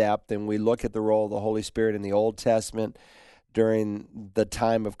in-depth, and we look at the role of the Holy Spirit in the Old Testament during the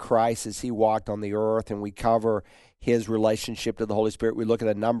time of Christ as he walked on the earth, and we cover his relationship to the Holy Spirit. We look at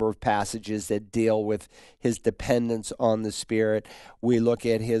a number of passages that deal with his dependence on the Spirit. We look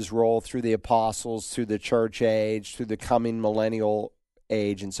at his role through the apostles, through the church age, through the coming millennial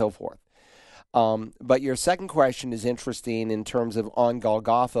age, and so forth. But your second question is interesting in terms of on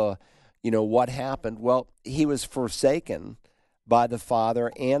Golgotha, what happened? Well, he was forsaken by the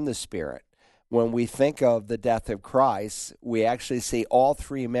Father and the Spirit. When we think of the death of Christ, we actually see all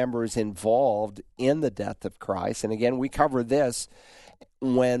 3 members involved in the death of Christ. And again, we cover this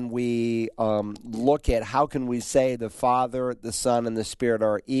when we look at how can we say the Father, the Son, and the Spirit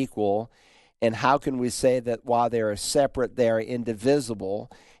are equal, and how can we say that while they are separate, they are indivisible.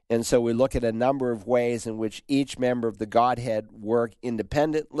 And so we look at a number of ways in which each member of the Godhead work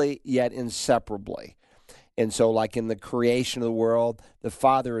independently yet inseparably. And so like in the creation of the world, the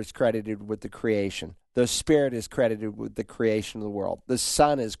Father is credited with the creation. The Spirit is credited with the creation of the world. The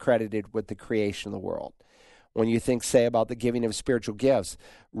Son is credited with the creation of the world. When you think, say, about the giving of spiritual gifts,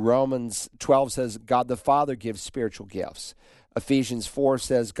 Romans 12 says God the Father gives spiritual gifts. Ephesians 4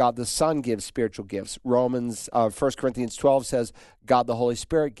 says God the Son gives spiritual gifts. 1 Corinthians 12 says God the Holy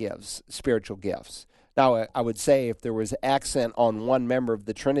Spirit gives spiritual gifts. Now, I would say if there was accent on one member of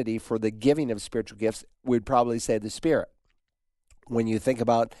the Trinity for the giving of spiritual gifts, we'd probably say the Spirit. When you think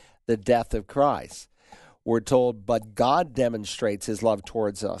about the death of Christ, we're told, but God demonstrates his love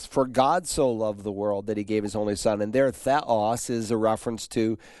towards us. For God so loved the world that he gave his only Son. And there, theos is a reference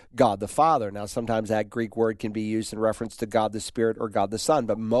to God the Father. Now, sometimes that Greek word can be used in reference to God the Spirit or God the Son.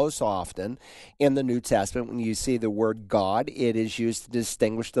 But most often in the New Testament, when you see the word God, it is used to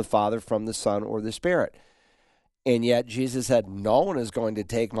distinguish the Father from the Son or the Spirit. And yet Jesus said, no one is going to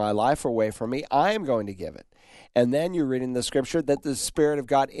take my life away from me. I am going to give it. And then you read in the scripture that the Spirit of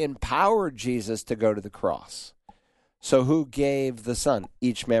God empowered Jesus to go to the cross. So who gave the Son?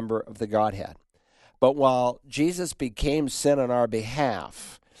 Each member of the Godhead. But while Jesus became sin on our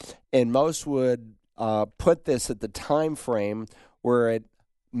behalf, and most would put this at the time frame where at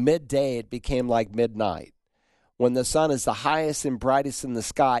midday it became like midnight. When the sun is the highest and brightest in the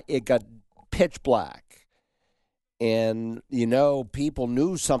sky, it got pitch black. And, people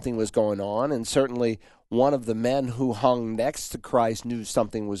knew something was going on, and certainly one of the men who hung next to Christ knew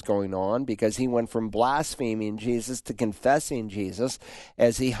something was going on, because he went from blaspheming Jesus to confessing Jesus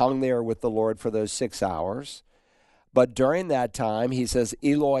as he hung there with the Lord for those 6 hours. But during that time, he says,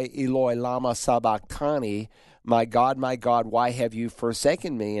 Eloi, Eloi, lama sabachthani, my God, why have you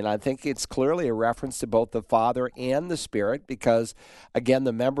forsaken me? And I think it's clearly a reference to both the Father and the Spirit, because, again,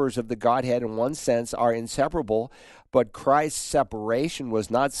 the members of the Godhead in one sense are inseparable, but Christ's separation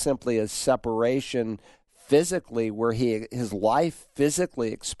was not simply a separation physically where his life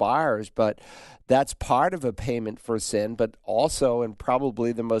physically expires, but that's part of a payment for sin, but also, and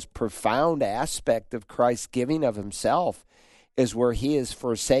probably the most profound aspect of Christ's giving of himself, is where he is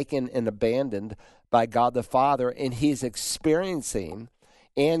forsaken and abandoned by God the Father, and he's experiencing,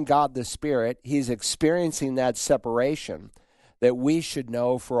 and God the Spirit, he's experiencing that separation that we should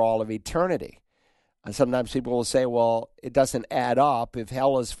know for all of eternity. And sometimes people will say, well, it doesn't add up if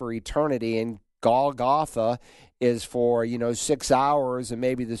hell is for eternity and Golgotha is for, 6 hours, and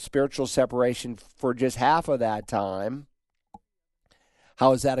maybe the spiritual separation for just half of that time.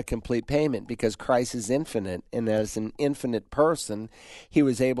 How is that a complete payment? Because Christ is infinite, and as an infinite person, he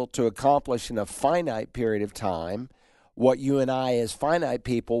was able to accomplish in a finite period of time what you and I as finite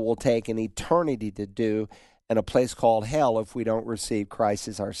people will take an eternity to do in a place called hell if we don't receive Christ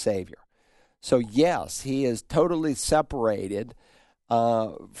as our Savior. So yes, he is totally separated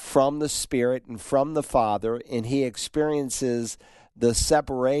from the Spirit and from the Father, and he experiences the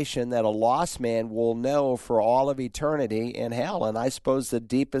separation that a lost man will know for all of eternity in hell. And I suppose the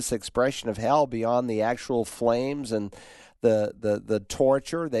deepest expression of hell, beyond the actual flames and the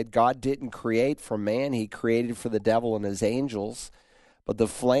torture that God didn't create for man, he created for the devil and his angels, but the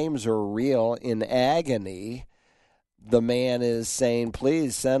flames are real. In agony, the man is saying,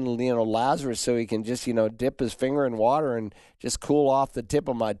 please send Lazarus so he can just dip his finger in water and just cool off the tip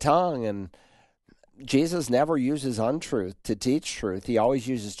of my tongue. And Jesus never uses untruth to teach truth. He always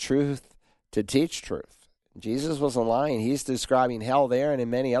uses truth to teach truth. Jesus wasn't lying. He's describing hell there, and in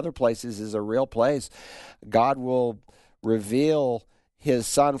many other places is a real place. God will reveal his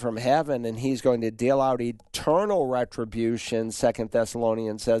Son from heaven, and he's going to deal out eternal retribution. 2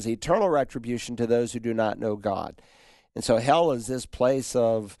 Thessalonians says, eternal retribution to those who do not know God. And so hell is this place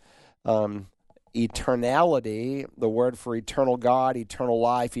of eternality. The word for eternal God, eternal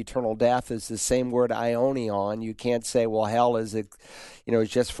life, eternal death is the same word aionion. You can't say, well, hell is, it's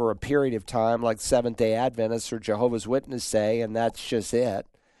just for a period of time like Seventh-day Adventists or Jehovah's Witnesses say, and that's just it.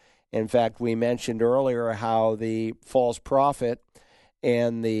 In fact, we mentioned earlier how the false prophet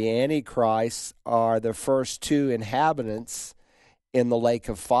and the Antichrist are the first two inhabitants in the lake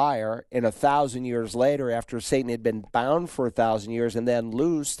of fire, and 1,000 years later, after Satan had been bound for 1,000 years and then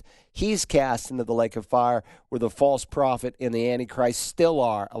loosed, he's cast into the lake of fire where the false prophet and the Antichrist still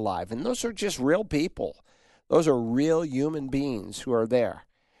are alive. And those are just real people. Those are real human beings who are there.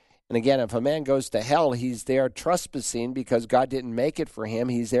 And again, if a man goes to hell, he's there trespassing because God didn't make it for him.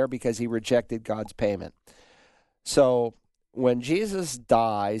 He's there because he rejected God's payment. So when Jesus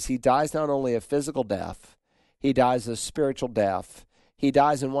dies, he dies not only a physical death, he dies a spiritual death. He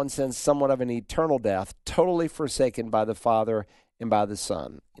dies, in one sense, somewhat of an eternal death, totally forsaken by the Father and by the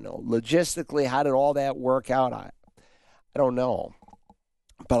Son. Logistically, how did all that work out? I don't know.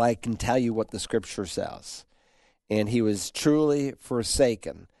 But I can tell you what the Scripture says. And he was truly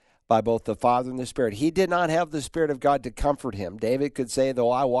forsaken by both the Father and the Spirit. He did not have the Spirit of God to comfort him. David could say,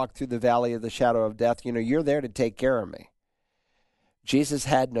 though I walk through the valley of the shadow of death, you're there to take care of me. Jesus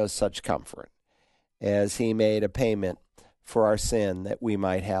had no such comfort, as he made a payment for our sin that we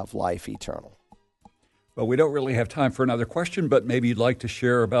might have life eternal. Well, we don't really have time for another question, but maybe you'd like to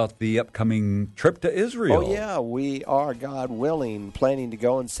share about the upcoming trip to Israel. Oh, yeah, we are, God willing, planning to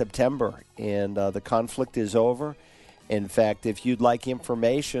go in September, and the conflict is over. In fact, if you'd like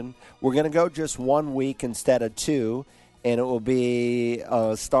information, we're going to go just 1 week instead of 2, and it will be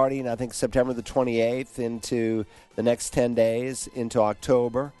starting, I think, September the 28th into the next 10 days into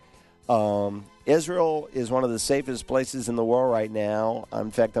October. Israel is one of the safest places in the world right now.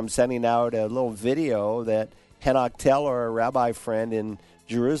 In fact, I'm sending out a little video that Henoch Teller, a rabbi friend in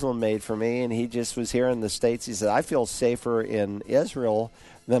Jerusalem made for me, and he just was here in the States. He said, I feel safer in Israel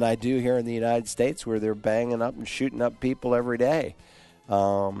than I do here in the United States, where they're banging up and shooting up people every day.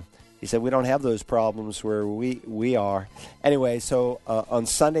 He said, we don't have those problems where we are. Anyway, so on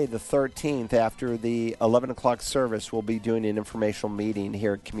Sunday the 13th, after the 11 o'clock service, we'll be doing an informational meeting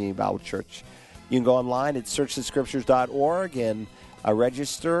here at Community Bible Church. You can go online at searchthescriptures.org and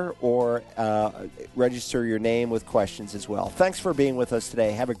register, or register your name with questions as well. Thanks for being with us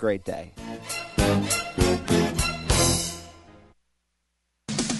today. Have a great day.